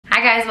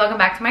Hi guys, welcome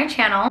back to my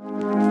channel.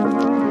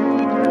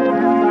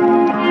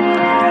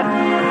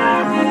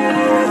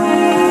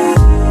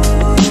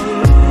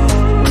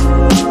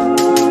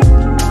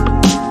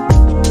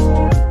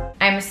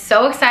 I'm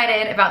so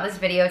excited about this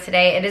video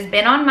today. It has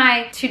been on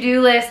my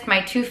to-do list,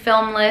 my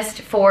to-film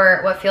list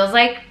for what feels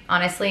like,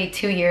 honestly,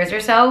 2 years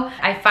or so.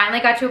 I finally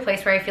got to a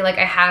place where I feel like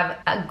I have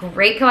a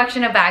great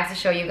collection of bags to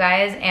show you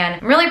guys,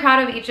 and I'm really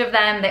proud of each of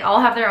them. They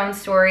all have their own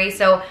story,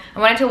 so I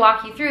wanted to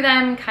walk you through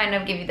them, kind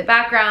of give you the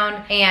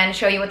background, and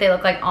show you what they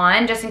look like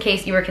on, just in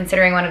case you were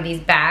considering one of these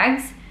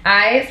bags.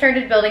 I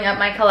started building up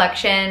my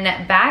collection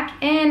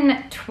back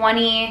in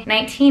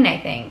 2019, I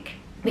think,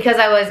 because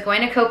I was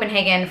going to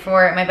Copenhagen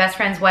for my best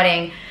friend's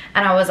wedding,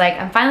 and I was like,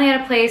 I'm finally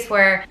at a place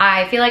where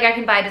I feel like I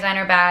can buy a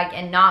designer bag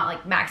and not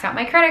like max out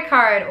my credit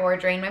card or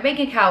drain my bank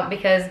account,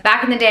 because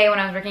back in the day when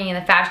I was working in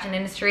the fashion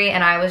industry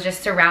and I was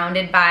just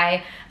surrounded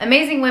by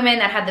amazing women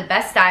that had the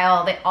best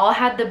style, they all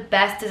had the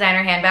best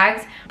designer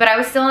handbags, but I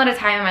was still at a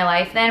time in my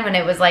life then when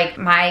it was like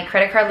my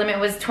credit card limit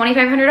was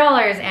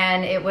 $2,500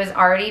 and it was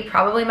already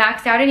probably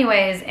maxed out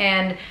anyways,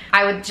 and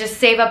I would just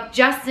save up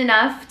just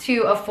enough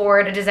to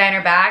afford a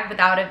designer bag, but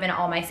that would have been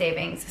all my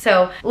savings.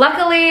 So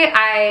luckily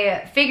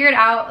I figured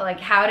out like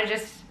how to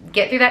just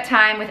get through that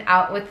time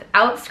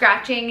without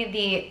scratching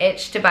the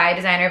itch to buy a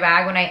designer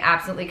bag when I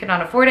absolutely could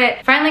not afford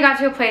it. Finally got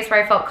to a place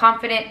where I felt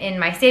confident in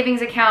my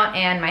savings account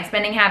and my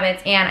spending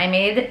habits, and I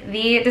made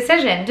the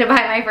decision to buy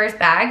my first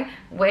bag,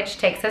 which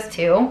takes us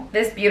to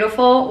this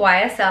beautiful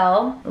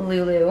YSL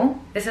Lulu.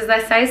 This is the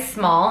size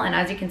small, and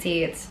as you can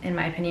see, it's, in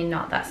my opinion,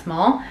 not that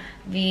small.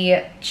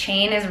 The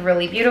chain is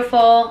really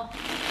beautiful.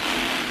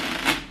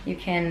 You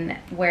can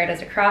wear it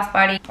as a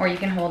crossbody, or you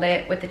can hold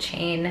it with the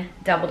chain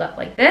doubled up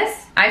like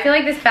this. I feel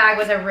like this bag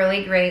was a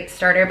really great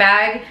starter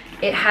bag.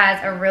 It has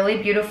a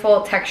really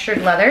beautiful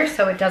textured leather,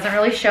 so it doesn't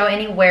really show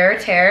any wear or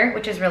tear,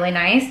 which is really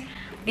nice.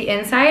 The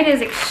inside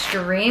is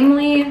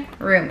extremely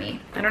roomy.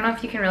 I don't know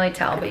if you can really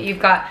tell, but you've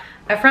got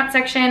a front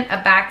section,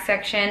 a back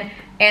section,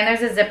 and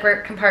there's a zipper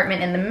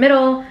compartment in the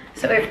middle.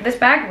 So this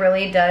bag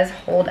really does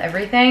hold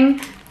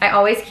everything. I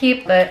always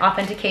keep the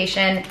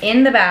authentication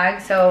in the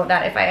bag so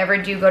that if I ever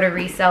do go to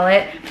resell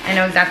it, I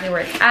know exactly where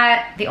it's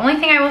at. The only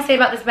thing I will say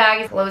about this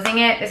bag is closing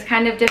it is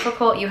kind of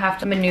difficult. You have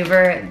to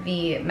maneuver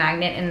the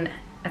magnet in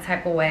a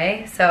type of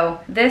way. So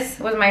this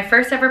was my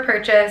first ever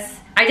purchase.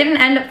 I didn't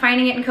end up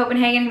finding it in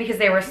Copenhagen because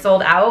they were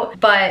sold out,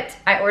 but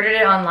I ordered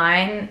it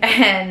online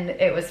and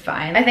it was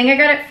fine. I think I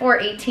got it for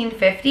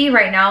 $18.50.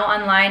 Right now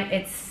online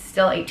it's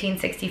still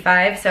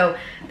 $18.65, so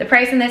the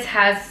price in this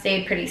has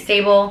stayed pretty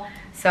stable.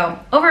 So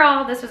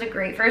overall, this was a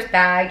great first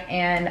bag,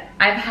 and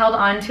I've held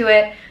on to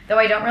it, though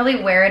I don't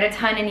really wear it a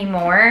ton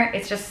anymore.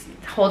 It just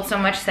holds so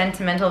much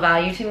sentimental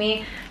value to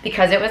me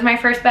because it was my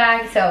first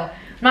bag, so I'm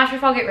not sure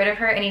if I'll get rid of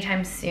her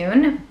anytime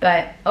soon,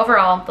 but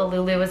overall, the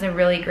Lulu was a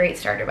really great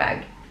starter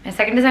bag. My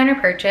second designer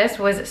purchase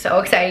was so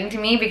exciting to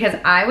me because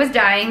I was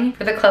dying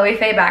for the Chloe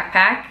Faye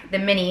backpack, the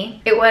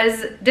mini. It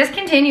was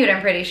discontinued,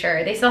 I'm pretty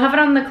sure. They still have it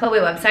on the Chloe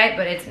website,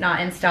 but it's not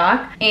in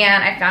stock.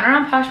 And I found it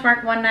on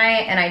Poshmark one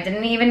night and I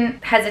didn't even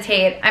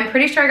hesitate. I'm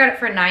pretty sure I got it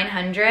for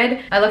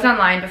 $900. I looked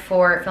online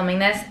before filming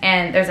this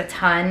and there's a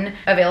ton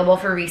available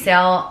for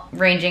resale,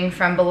 ranging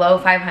from below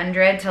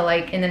 $500 to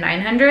like in the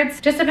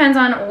 $900s. Just depends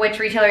on which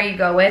retailer you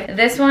go with.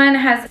 This one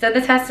has stood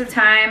the test of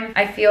time.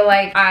 I feel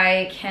like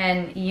I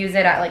can use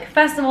it at like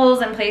festivals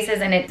and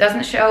places, and it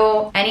doesn't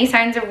show any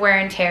signs of wear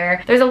and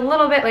tear. There's a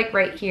little bit like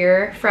right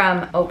here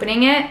from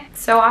opening it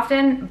so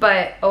often,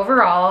 but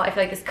overall I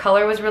feel like this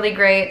color was really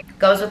great,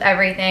 goes with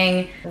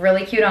everything,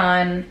 really cute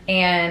on,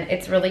 and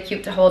it's really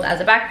cute to hold as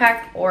a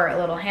backpack or a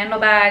little handle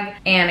bag.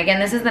 And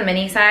again, this is the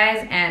mini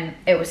size and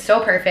it was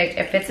so perfect.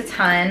 It fits a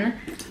ton.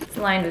 It's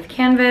lined with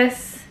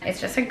canvas. It's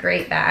just a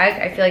great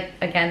bag. I feel like,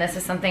 again, this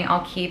is something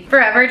I'll keep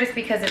forever just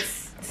because it's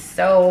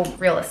so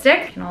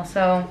realistic. You can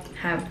also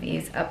have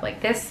these up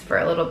like this for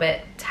a little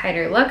bit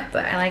tighter look,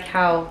 but I like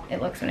how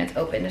it looks when it's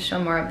open to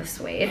show more of the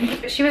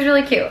suede. She was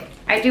really cute.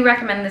 I do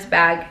recommend this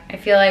bag. I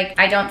feel like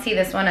I don't see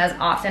this one as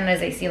often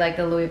as I see like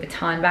the Louis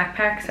Vuitton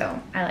backpack, so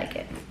I like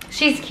it.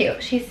 She's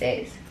cute, she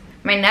stays.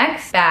 My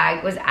next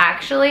bag was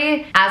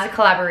actually as a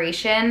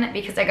collaboration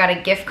because I got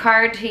a gift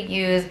card to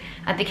use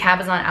at the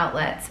Cabazon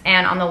outlets,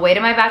 and on the way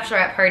to my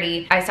bachelorette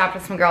party I stopped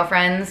with some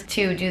girlfriends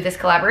to do this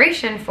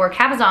collaboration for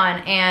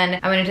Cabazon, and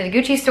I went into the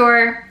Gucci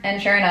store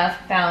and sure enough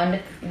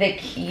found the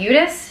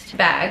cutest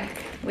bag.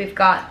 We've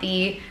got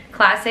the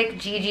classic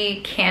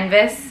Gigi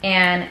canvas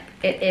and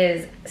it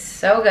is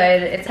so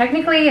good. It's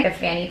technically a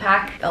fanny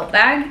pack belt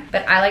bag,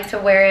 but I like to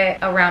wear it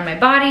around my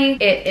body.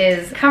 It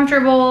is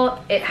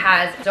comfortable. It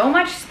has so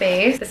much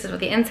space. This is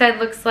what the inside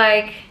looks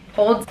like.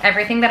 Holds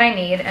everything that I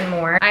need and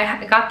more.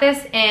 I got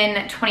this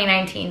in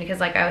 2019 because,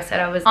 like I said,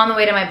 I was on the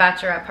way to my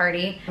bachelorette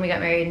party. We got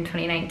married in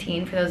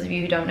 2019, for those of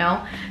you who don't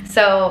know.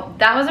 So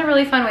that was a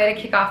really fun way to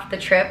kick off the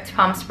trip to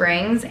Palm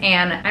Springs,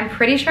 and I'm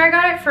pretty sure I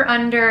got it for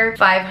under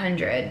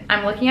 $500.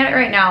 I'm looking at it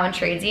right now on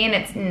Tradesy and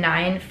it's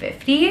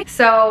 $950.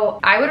 So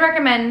I would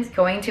recommend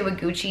going to a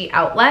Gucci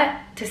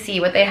outlet to see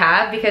what they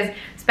have, because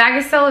This bag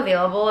is still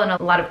available in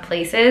a lot of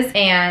places,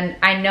 and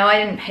I know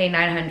I didn't pay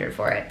 $900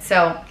 for it.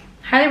 So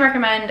highly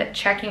recommend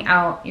checking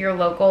out your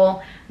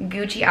local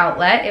Gucci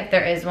outlet if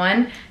there is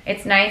one.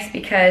 It's nice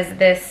because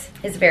this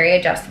is very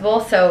adjustable,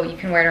 so you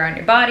can wear it around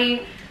your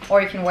body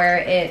or you can wear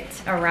it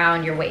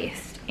around your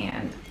waist.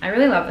 And I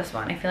really love this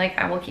one. I feel like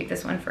I will keep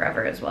this one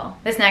forever as well.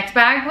 This next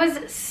bag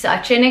was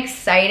such an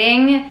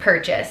exciting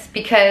purchase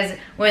because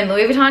when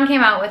Louis Vuitton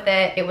came out with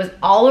it, it was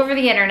all over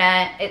the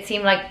internet. It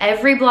seemed like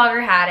every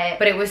blogger had it,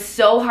 but it was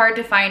so hard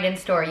to find in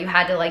store. You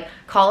had to like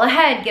call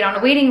ahead, get on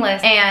a waiting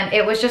list, and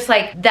it was just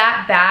like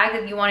that bag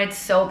that you wanted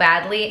so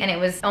badly, and it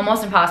was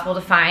almost impossible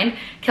to find.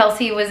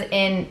 Kelsey was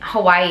in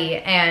Hawaii,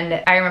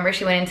 and I remember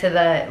she went into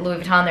the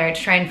Louis Vuitton there to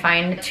try and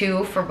find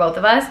two for both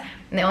of us.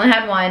 And they only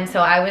had one, so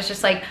I was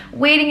just like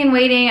waiting and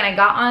waiting, and I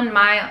got on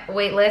my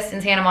wait list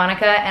in Santa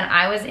Monica, and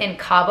I was in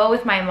Cabo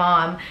with my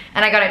mom,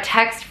 and I got a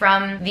text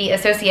from the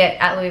associate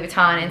at Louis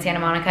Vuitton in Santa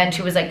Monica, and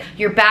she was like,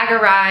 your bag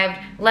arrived,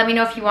 let me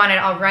know if you want it,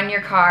 I'll run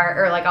your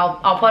car, or like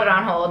I'll put it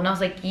on hold. And I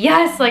was like,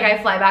 yes, like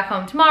I fly back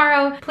home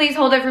tomorrow, please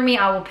hold it for me,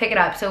 I will pick it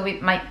up. So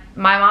my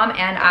mom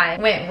and I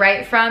went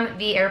right from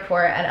the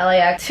airport at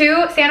LAX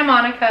to Santa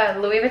Monica,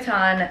 Louis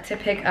Vuitton, to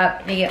pick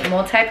up the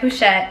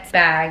multi-pochette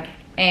bag.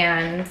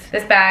 And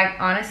this bag,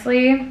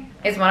 honestly,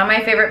 is one of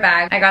my favorite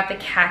bags. I got the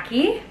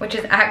khaki, which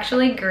is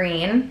actually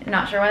green. I'm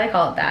not sure why they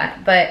call it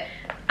that, but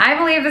I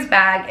believe this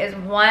bag is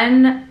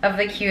one of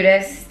the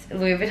cutest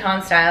Louis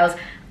Vuitton styles.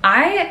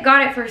 I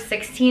got it for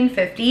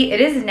 $16.50. It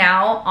is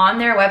now on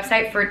their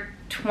website for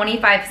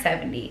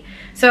 $25.70.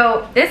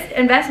 So this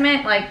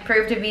investment like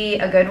proved to be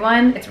a good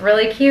one. It's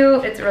really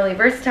cute, it's really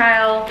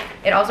versatile.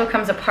 It also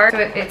comes apart, so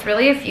it's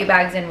really a few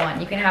bags in one.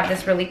 You can have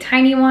this really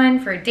tiny one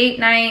for date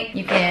night.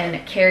 You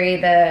can carry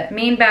the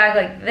main bag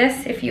like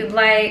this if you'd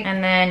like,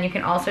 and then you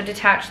can also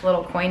detach the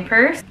little coin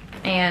purse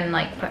and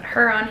like put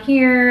her on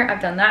here.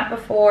 I've done that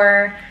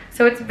before.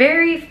 So it's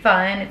very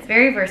fun, it's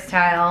very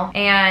versatile,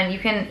 and you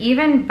can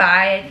even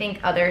buy, I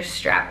think, other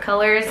strap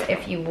colors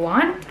if you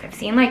want. I've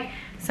seen like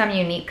some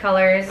unique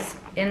colors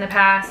in the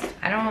past.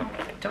 I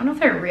don't know if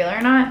they're real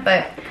or not,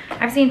 but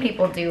I've seen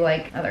people do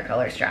like other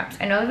color straps.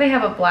 I know that they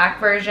have a black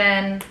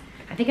version.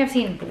 I think I've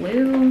seen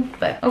blue,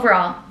 but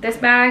overall, this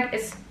bag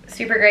is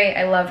super great.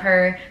 I love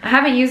her. I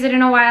haven't used it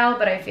in a while,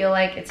 but I feel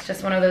like it's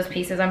just one of those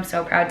pieces I'm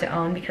so proud to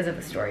own because of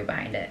the story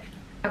behind it.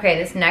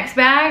 Okay, this next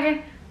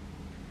bag,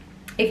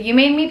 if you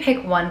made me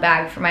pick one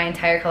bag for my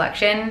entire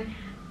collection,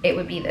 it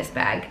would be this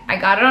bag. I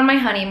got it on my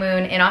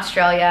honeymoon in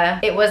Australia.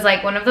 It was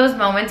like one of those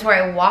moments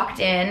where I walked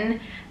in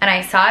and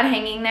I saw it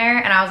hanging there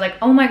and I was like,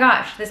 oh my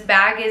gosh, this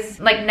bag is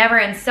like never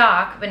in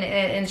stock, but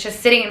it's just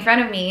sitting in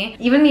front of me.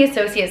 Even the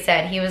associate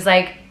said, he was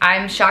like,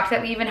 I'm shocked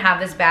that we even have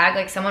this bag.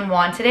 Like someone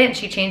wanted it and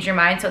she changed her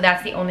mind, so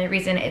that's the only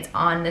reason it's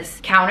on this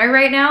counter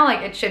right now.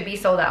 Like it should be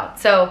sold out.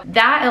 So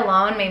that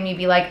alone made me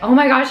be like, oh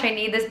my gosh, I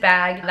need this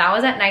bag. That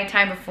was at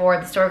nighttime before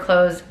the store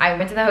closed. I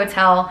went to the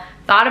hotel,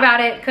 thought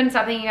about it, couldn't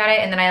stop thinking about it,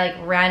 and then I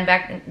like ran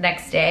back the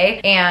next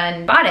day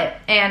and bought it.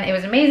 And it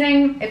was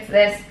amazing. It's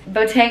this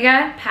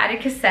Bottega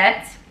padded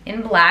cassette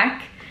in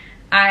black.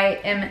 I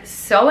am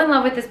so in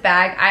love with this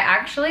bag. I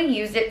actually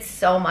used it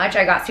so much.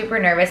 I got super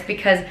nervous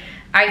because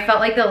I felt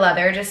like the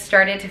leather just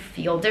started to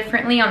feel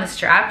differently on the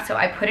strap. So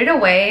I put it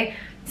away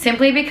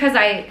simply because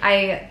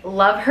I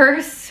love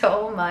her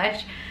so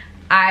much.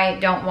 I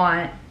don't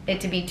want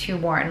it to be too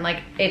worn.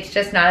 Like it's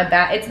just not a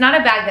bag. It's not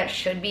a bag that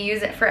should be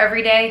used for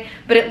every day,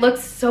 but it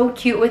looks so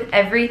cute with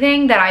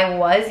everything that I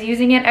was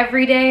using it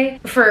every day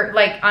for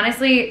like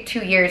honestly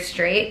 2 years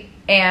straight.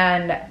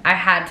 And I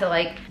had to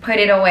like put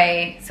it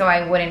away so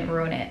I wouldn't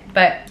ruin it.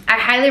 But I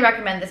highly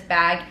recommend this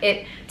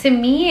bag. To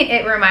me,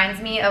 it reminds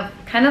me of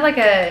kind of like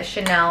a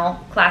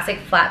Chanel classic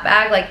flat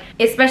bag, like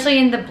especially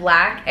in the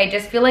black. I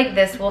just feel like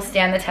this will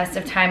stand the test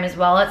of time as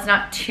well. It's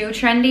not too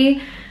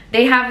trendy.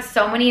 They have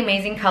so many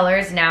amazing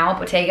colors now.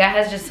 Bottega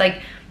has just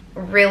like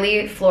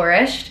really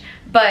flourished,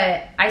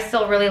 but I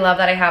still really love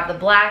that I have the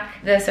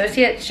black. The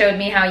associate showed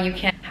me how you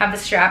can have the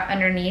strap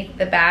underneath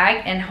the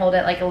bag and hold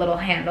it like a little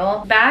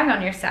handle bag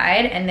on your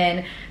side, and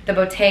then the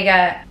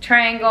Bottega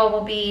triangle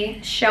will be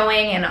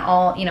showing in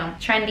all, you know,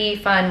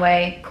 trendy, fun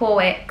way,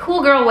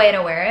 cool girl way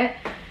to wear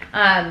it.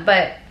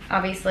 But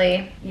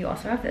obviously you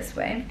also have this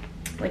way,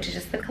 which is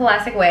just the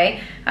classic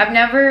way. I've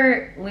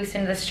never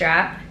loosened the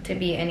strap to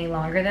be any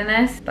longer than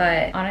this,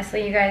 but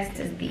honestly, you guys, this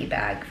is the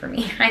bag for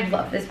me. I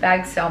love this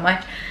bag so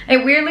much.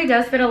 It weirdly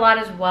does fit a lot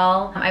as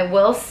well. I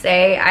will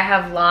say I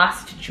have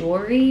lost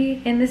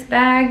jewelry in this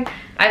bag.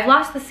 I've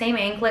lost the same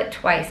anklet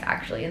twice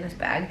actually in this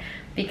bag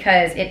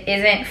because it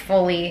isn't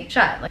fully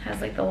shut. It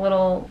has like the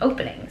little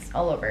openings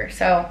all over.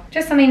 So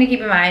just something to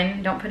keep in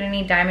mind. Don't put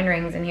any diamond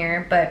rings in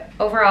here, but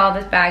overall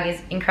this bag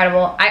is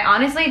incredible. I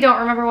honestly don't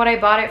remember what I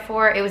bought it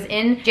for. It was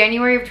in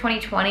January of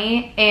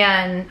 2020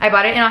 and I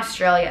bought it in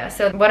Australia.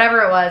 So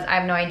whatever it was, I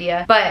have no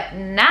idea. But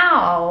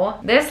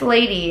now this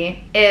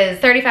lady is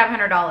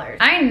 $3,500.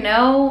 I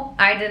know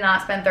I did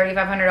not spend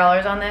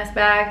 $3,500 on this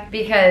bag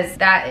because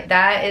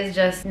that is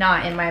just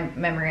not in my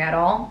memory at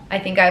all. I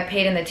think I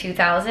paid in the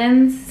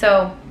 2000s.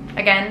 So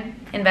again,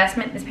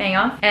 investment is paying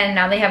off, and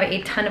now they have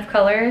a ton of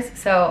colors,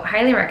 so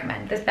highly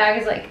recommend. This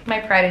bag is like my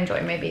pride and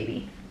joy, my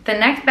baby. The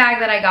next bag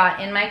that I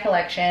got in my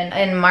collection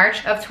in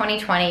March of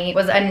 2020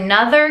 was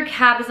another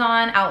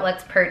Cabazon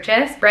Outlets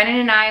purchase.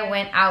 Brennan and I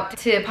went out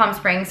to Palm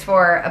Springs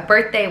for a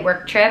birthday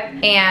work trip,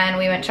 and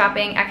we went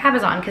shopping at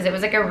Cabazon because it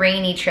was like a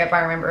rainy trip. I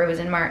remember it was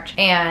in March,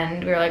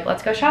 and we were like,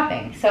 let's go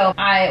shopping. So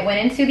I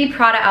went into the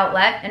Prada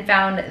outlet and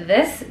found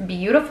this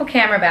beautiful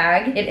camera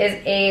bag. It is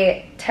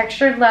a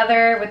textured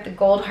leather with the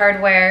gold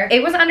hardware.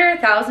 It was under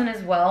 $1,000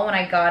 as well when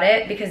I got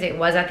it because it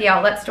was at the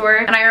outlet store.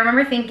 And I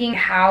remember thinking,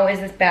 how is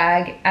this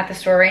bag at the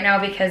store right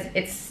now, because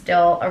it's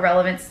still a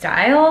relevant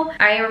style?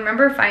 I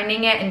remember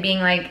finding it and being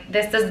like,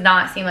 this does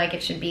not seem like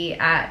it should be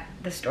at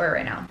the store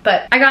right now.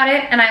 But I got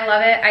it and I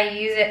love it. I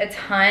use it a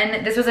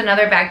ton. This was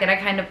another bag that I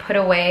kind of put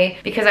away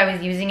because I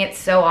was using it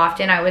so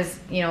often. I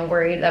was, you know,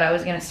 worried that I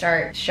was gonna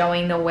start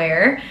showing the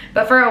wear.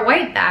 But for a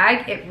white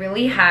bag, it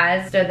really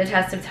has stood the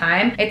test of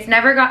time. It's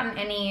never gotten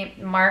any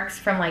marks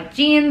from like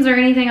jeans or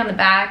anything on the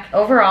back.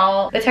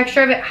 Overall, the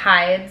texture of it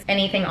hides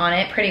anything on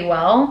it pretty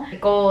well. The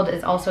gold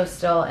is also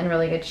still in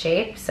really good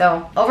shape.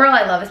 So overall,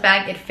 I love this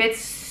bag. It fits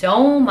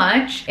so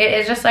much. It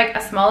is just like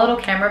a small little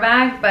camera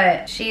bag,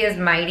 but she is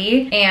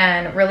mighty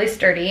and really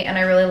sturdy, and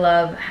I really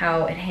love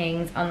how it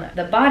hangs on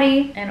the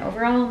body, and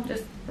overall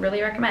just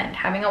really recommend.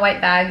 Having a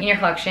white bag in your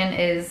collection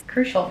is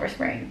crucial for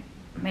spring.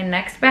 My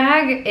next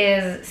bag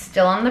is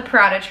still on the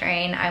Prada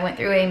train. I went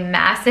through a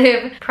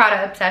massive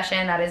Prada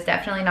obsession that is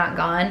definitely not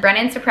gone.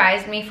 Brennan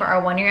surprised me for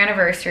our 1-year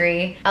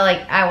anniversary.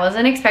 I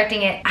wasn't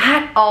expecting it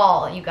at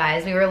all, you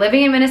guys. We were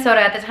living in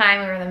Minnesota at the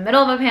time. We were in the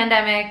middle of a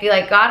pandemic. We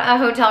like got a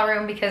hotel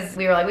room because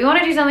we were like, we want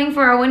to do something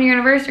for our 1-year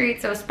anniversary.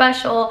 It's so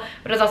special,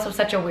 but it's also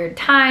such a weird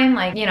time.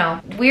 Like, you know,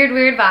 weird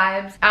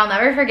vibes. I'll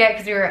never forget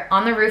because we were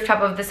on the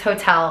rooftop of this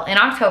hotel in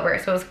October,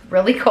 so it was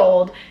really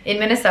cold in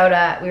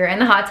Minnesota. We were in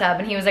the hot tub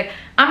and he was like,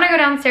 I'm gonna go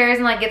downstairs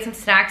and like get some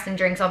snacks and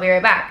drinks. I'll be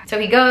right back. So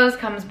he goes,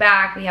 comes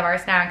back, we have our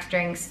snacks,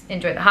 drinks,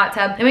 enjoy the hot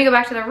tub. Then we go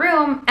back to the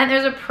room and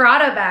there's a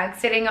Prada bag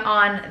sitting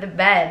on the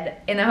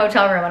bed in the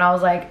hotel room, and I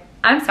was like,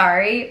 I'm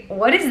sorry,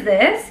 what is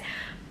this?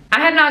 I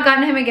had not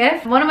gotten him a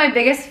gift. One of my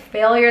biggest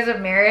failures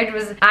of marriage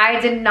was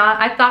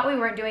I thought we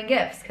weren't doing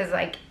gifts because,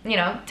 like, you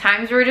know,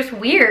 times were just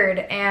weird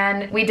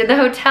and we did the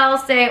hotel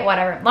stay,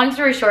 whatever. Long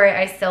story short,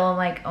 I still am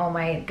like, oh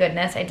my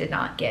goodness, I did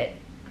not get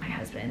my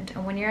husband a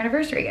 1-year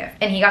anniversary gift,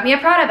 and he got me a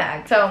Prada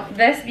bag. So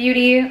this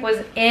beauty was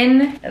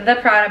in the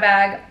Prada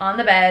bag on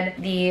the bed,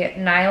 the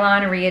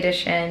nylon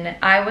re-edition.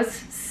 I was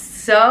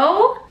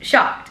so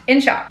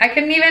in shock. I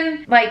couldn't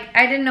even, like,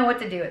 I didn't know what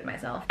to do with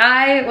myself.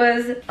 I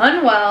was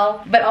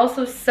unwell, but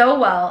also so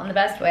well in the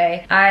best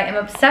way. I am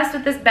obsessed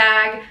with this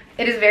bag.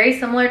 It is very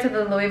similar to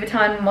the Louis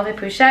Vuitton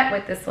multi-pochette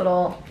with this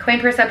little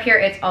Kayne purse up here.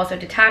 It's also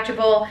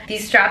detachable.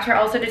 These straps are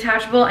also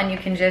detachable, and you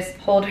can just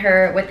hold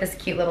her with this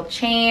cute little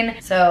chain.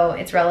 So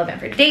it's relevant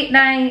for date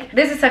night.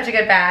 This is such a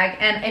good bag.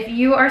 And if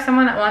you are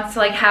someone that wants to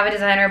like have a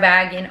designer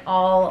bag in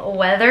all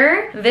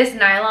weather, this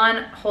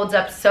nylon holds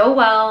up so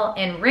well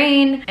in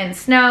rain and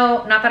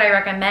snow. Not that I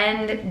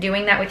recommend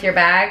doing that with your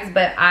bags,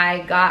 but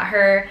I got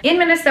her in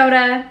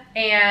Minnesota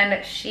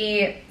and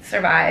she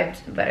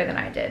survived better than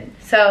I did.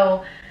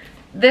 So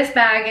this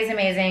bag is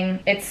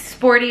amazing. It's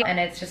sporty and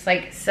it's just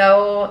like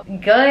so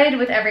good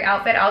with every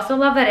outfit. I also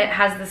love that it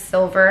has the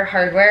silver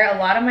hardware. A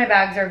lot of my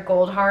bags are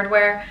gold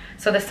hardware,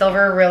 so the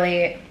silver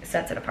really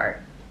sets it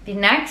apart. The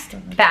next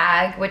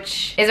bag,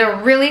 which is a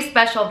really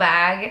special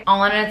bag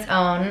all on its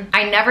own.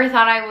 I never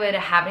thought I would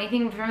have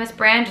anything from this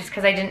brand just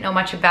because I didn't know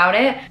much about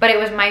it, but it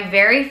was my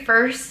very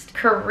first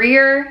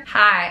career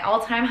high,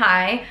 all-time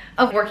high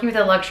of working with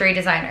a luxury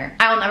designer.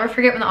 I will never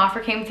forget when the offer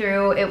came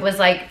through. It was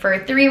like for a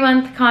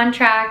 3-month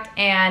contract,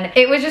 and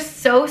it was just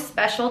so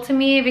special to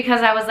me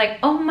because I was like,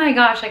 oh my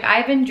gosh, like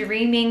I've been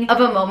dreaming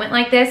of a moment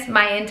like this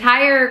my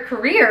entire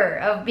career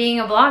of being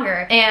a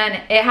blogger, and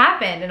it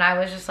happened, and I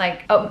was just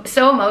like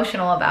so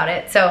emotional about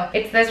it. So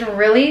it's this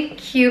really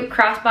cute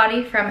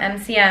crossbody from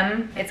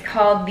MCM. It's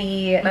called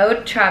the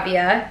Mode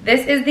Travia.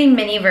 This is the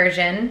mini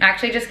version. I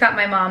actually just got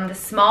my mom the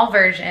small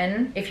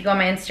version. If you go on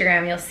my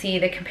Instagram, you'll see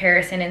the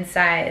comparison in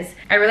size.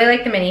 I really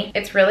like the mini.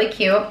 It's really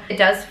cute. It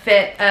does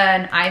fit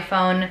an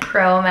iPhone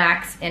Pro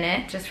Max in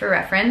it, just for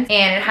reference.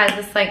 And it has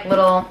this like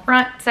little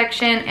front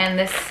section and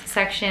this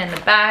section in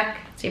the back.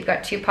 So you've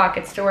got 2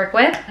 pockets to work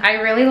with. I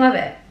really love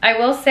it. I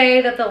will say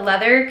that the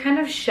leather kind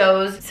of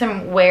shows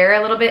some wear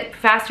a little bit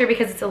faster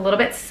because it's a little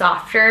bit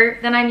softer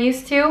than I'm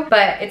used to,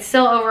 but it's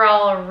still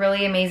overall a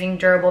really amazing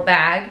durable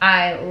bag.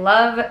 I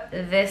love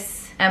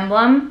this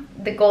emblem.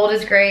 The gold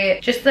is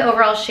great. Just the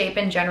overall shape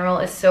in general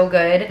is so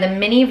good. The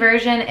mini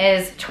version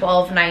is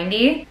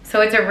 $12.90.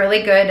 So it's a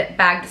really good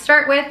bag to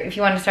start with. If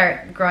you want to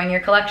start growing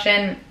your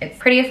collection, it's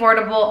pretty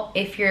affordable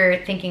if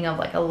you're thinking of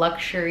like a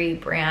luxury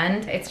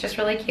brand. It's just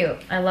really cute.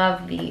 I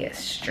love the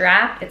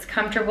strap. It's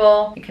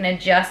comfortable. You can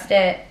adjust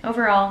it.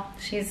 Overall,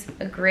 she's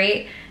a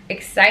great,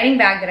 exciting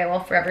bag that I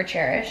will forever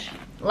cherish.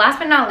 last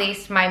but not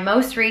least, my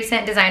most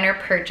recent designer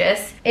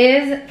purchase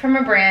is from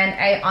a brand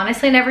I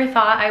honestly never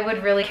thought I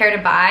would really care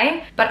to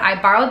buy, but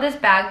I borrowed this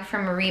bag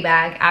from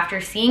Rebag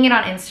after seeing it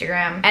on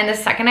Instagram, and the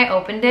second I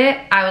opened it,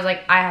 I was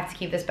like, I have to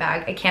keep this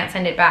bag. I can't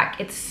send it back.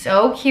 It's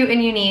so cute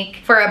and unique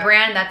for a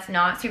brand that's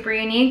not super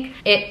unique.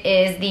 It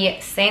is the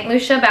St.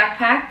 Lucia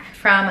backpack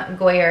from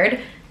Goyard.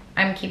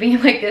 I'm keeping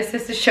it like this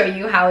just to show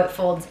you how it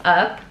folds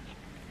up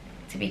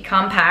to be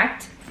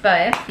compact,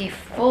 but the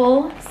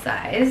full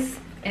size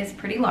is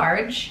pretty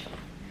large.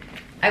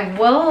 I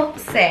will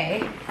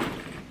say,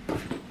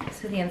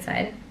 this is the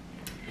inside.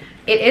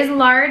 It is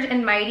large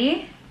and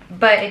mighty,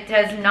 but it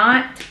does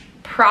not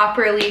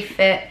properly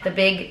fit the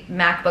big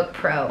MacBook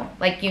Pro.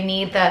 Like, you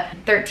need the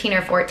 13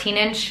 or 14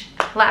 inch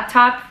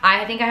laptop.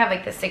 I think I have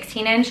like the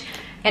 16 inch,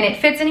 and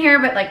it fits in here,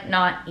 but like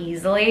not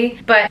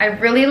easily. But I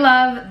really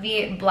love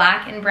the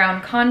black and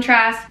brown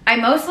contrast. I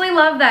mostly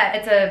love that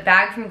it's a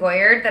bag from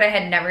Goyard that I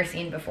had never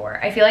seen before.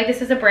 I feel like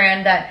this is a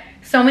brand that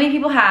so many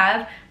people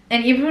have,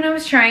 and even when I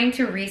was trying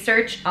to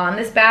research on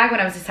this bag, when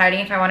I was deciding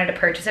if I wanted to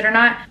purchase it or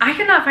not, I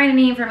could not find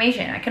any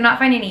information. I could not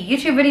find any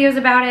YouTube videos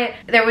about it.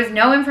 There was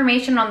no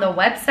information on the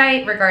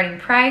website regarding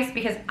price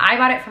because I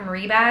bought it from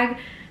Rebag.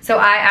 So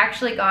I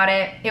actually got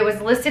it. It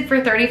was listed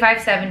for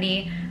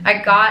 $35.70.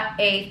 I got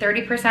a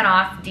 30%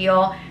 off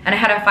deal, and I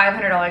had a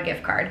 $500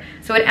 gift card.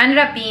 So it ended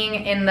up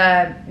being in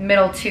the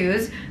middle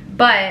twos,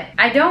 but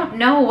I don't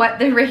know what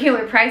the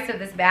regular price of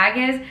this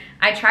bag is.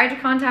 I tried to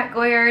contact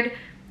Goyard,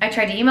 I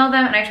tried to email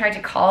them, and I tried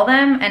to call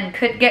them and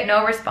could get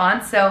no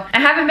response. So I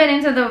haven't been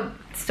into the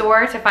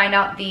store to find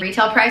out the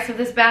retail price of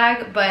this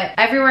bag, but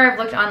everywhere I've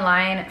looked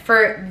online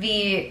for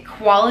the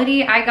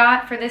quality I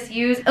got for this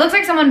use, it looks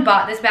like someone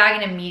bought this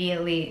bag and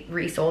immediately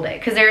resold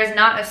it because there is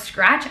not a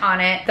scratch on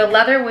it. The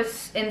leather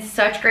was in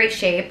such great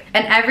shape,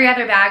 and every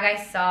other bag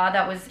I saw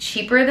that was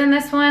cheaper than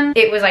this one,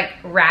 it was like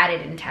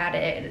ratted and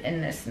tatted,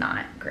 and it's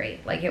not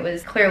great. Like, it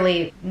was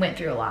clearly went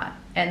through a lot,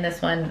 and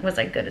this one was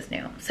like good as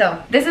new.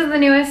 So this is the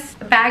newest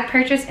bag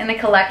purchase in the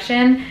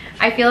collection.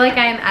 I feel like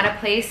I am at a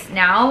place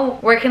now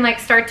where I can like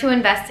start to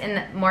invest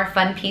in more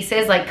fun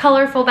pieces like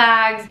colorful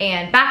bags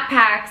and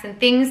backpacks and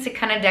things to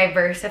kind of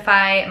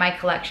diversify my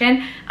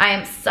collection. I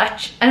am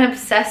such an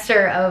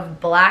obsessor of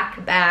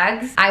black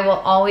bags. I will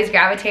always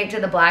gravitate to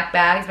the black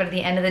bags, but at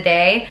the end of the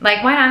day,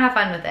 like, why not have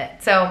fun with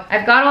it? So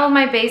I've got all of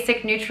my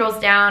basic neutrals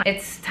down.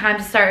 It's time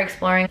to start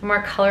exploring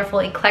more colorful,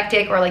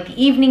 eclectic, or like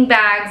the evening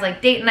bags,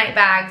 like date night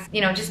bags,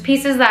 you know, just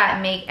pieces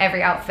that make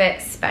every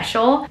outfit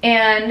special.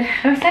 And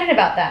I'm excited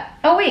about that.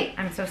 Oh wait,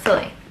 I'm so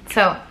silly.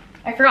 So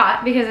I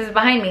forgot because it's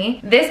behind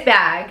me. This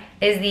bag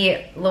is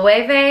the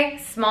Loewe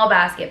small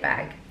basket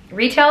bag.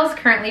 Retails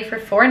currently for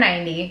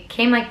 $4.90.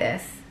 Came like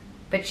this,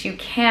 but you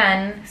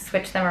can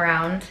switch them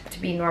around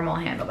to be normal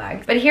handle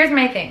bags. But here's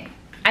my thing.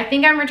 I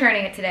think I'm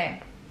returning it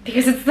today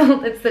because it's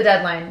the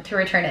deadline to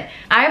return it.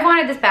 I've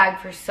wanted this bag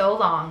for so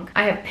long.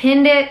 I have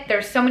pinned it.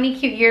 There's so many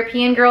cute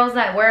European girls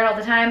that wear it all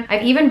the time.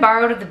 I've even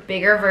borrowed the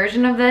bigger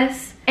version of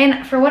this.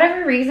 And for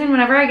whatever reason,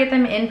 whenever I get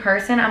them in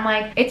person, I'm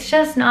like, it's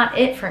just not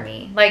it for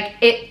me. Like,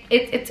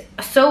 it's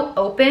so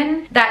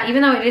open that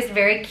even though it is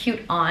very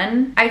cute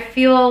on, I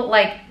feel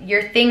like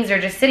your things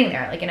are just sitting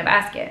there, like in a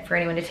basket for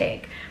anyone to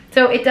take.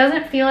 So it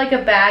doesn't feel like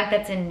a bag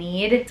that's in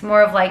need. It's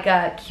more of like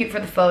a cute for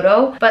the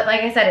photo. But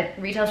like I said,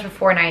 it retails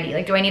for $4.90.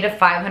 Like, do I need a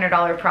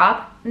 $500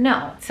 prop?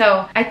 No.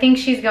 So I think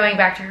she's going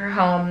back to her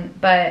home,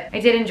 but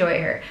I did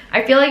enjoy her.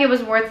 I feel like it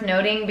was worth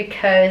noting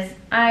because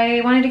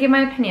I wanted to give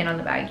my opinion on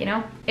the bag, you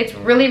know? It's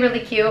really,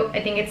 really cute.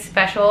 I think it's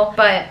special,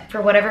 but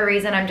for whatever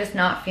reason, I'm just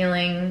not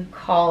feeling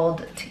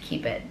called to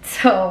keep it.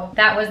 So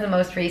that was the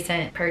most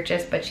recent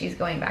purchase, but she's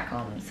going back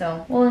home.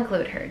 So we'll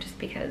include her just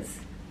because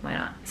why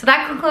not? So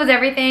that concludes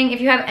everything. If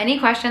you have any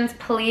questions,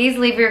 please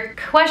leave your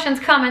questions,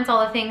 comments,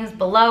 all the things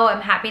below. I'm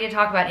happy to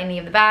talk about any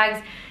of the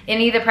bags,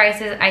 any of the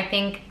prices I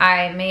think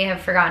I may have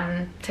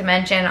forgotten to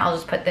mention. I'll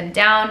just put them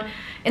down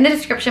in the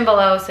description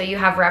below so you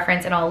have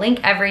reference, and I'll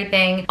link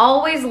everything.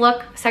 Always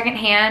look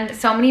secondhand.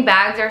 So many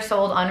bags are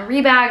sold on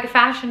Rebag,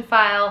 Fashion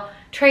File,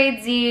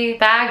 Tradesy,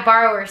 Bag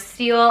Borrower,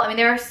 Steal. I mean,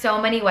 there are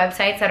so many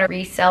websites that are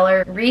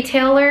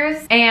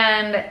retailers,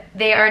 and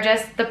they are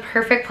just the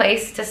perfect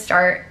place to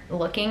start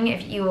looking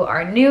if you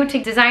are new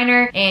to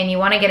designer and you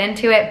want to get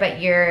into it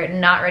but you're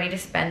not ready to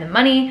spend the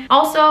money.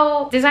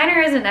 Also, designer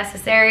isn't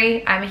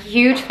necessary. I'm a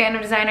huge fan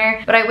of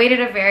designer, but I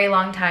waited a very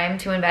long time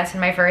to invest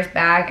in my first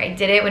bag. I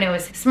did it when it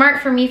was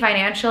smart for me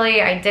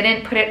financially. I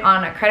didn't put it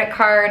on a credit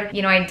card.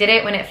 You know, I did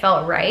it when it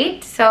felt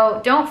right. So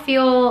don't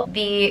feel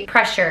the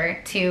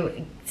pressure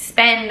to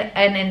spend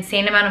an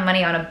insane amount of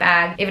money on a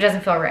bag if it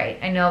doesn't feel right.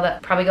 I know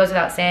that probably goes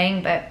without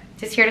saying, but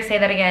just here to say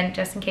that again,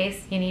 just in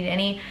case you need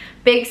any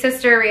big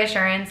sister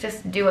reassurance,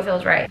 just do what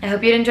feels right. I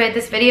hope you enjoyed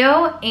this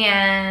video,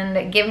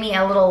 and give me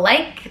a little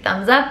like,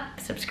 thumbs up,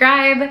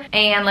 subscribe,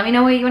 and let me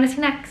know what you want to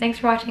see next. Thanks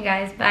for watching,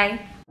 guys. Bye.